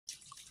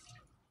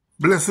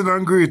Blessing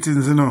and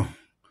greetings,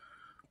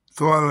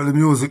 to all of the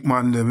music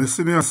man them. You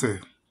see me I say?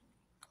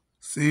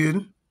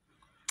 Seeing?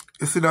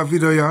 You see that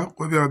video here,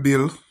 where we are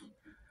build?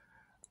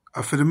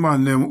 I for the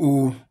man them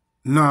who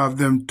now have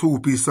them two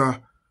piece of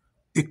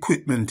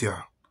equipment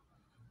here.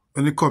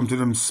 When it come to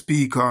them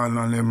speaker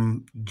and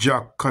them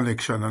jack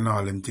connection and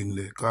all them things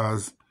there.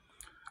 Cause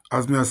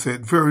as me I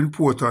said, very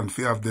important for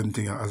you have them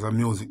things as a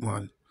music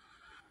man.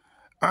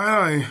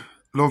 I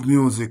love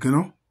music,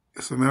 You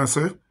see me I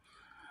say?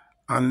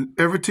 And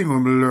everything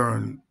we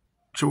learn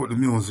through the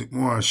music, we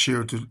want to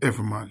share to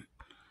every man.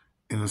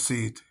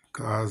 See it.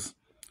 Because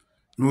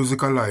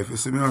music alive. You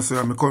see me I say,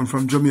 I come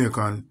from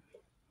Jamaica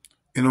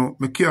and,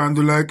 me can't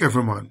do like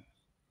every man.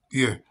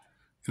 Yeah.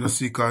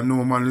 See, because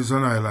no man is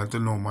an island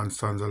and no man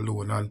stands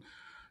alone. And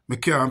me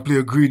can't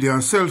play greedy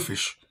and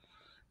selfish.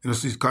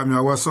 See, because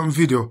I watch some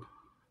video,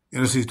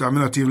 see, I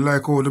not even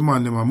like how the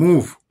man them a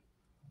move.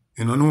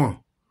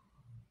 No.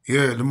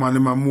 Yeah, the man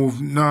them a move,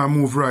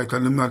 move right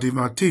and them not even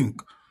a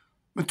think.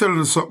 I tell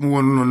you something you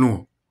want to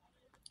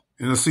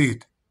know. See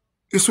it.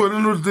 It's when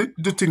you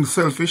do things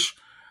selfish,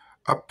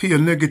 appear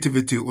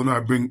negativity when I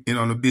bring in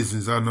on the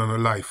business and on the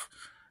life.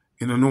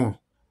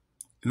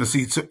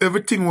 See it. So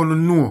everything you want to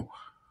know,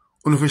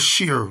 you have to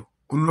share.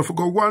 You have to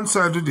go one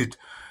side with it.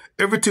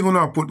 Everything you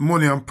want to put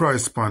money and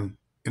price pan.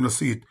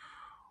 See it.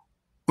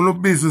 Your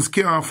business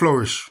can't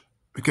flourish.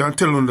 You can't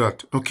tell them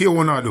that. No care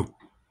what I do.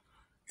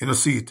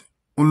 See it.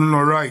 You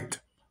know right.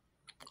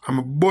 I'm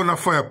a burn a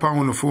fire pan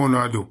on the phone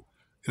I do.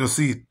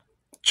 See it.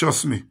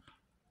 Trust me.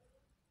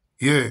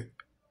 Yeah.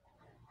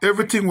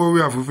 Everything what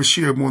we have, we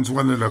share amongst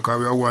one another because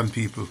we are one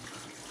people.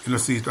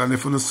 See it. And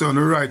if you say on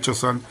the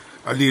righteous and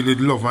I deal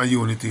with love and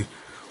unity,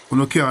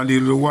 you can't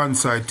deal with one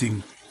side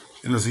thing.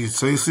 See it.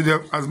 So you see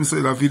that, as I said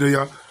in that video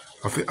here,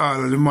 I feel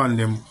all of the man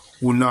them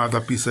who know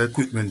that piece of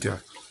equipment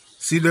here.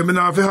 See them, I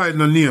don't have to hide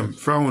no name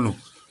from you.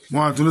 I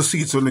want to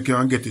see it so you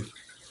can get it.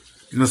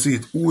 See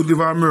it. Who live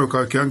in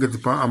America can get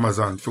it on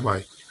Amazon for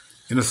buy.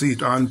 See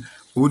it. And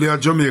who they are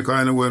Jamaica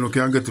anywhere, you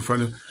can get it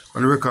from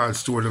the record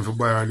store them for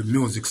buy or the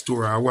music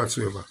store or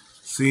whatsoever.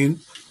 See?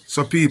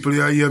 So people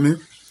here hear me,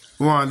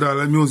 want all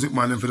the music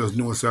man if you just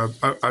know, so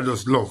I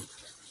just love.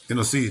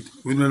 See it.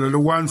 We know the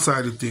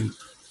one-sided thing.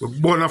 We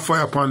burn a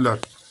fire upon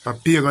that. A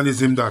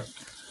paganism that.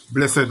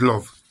 Blessed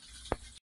love.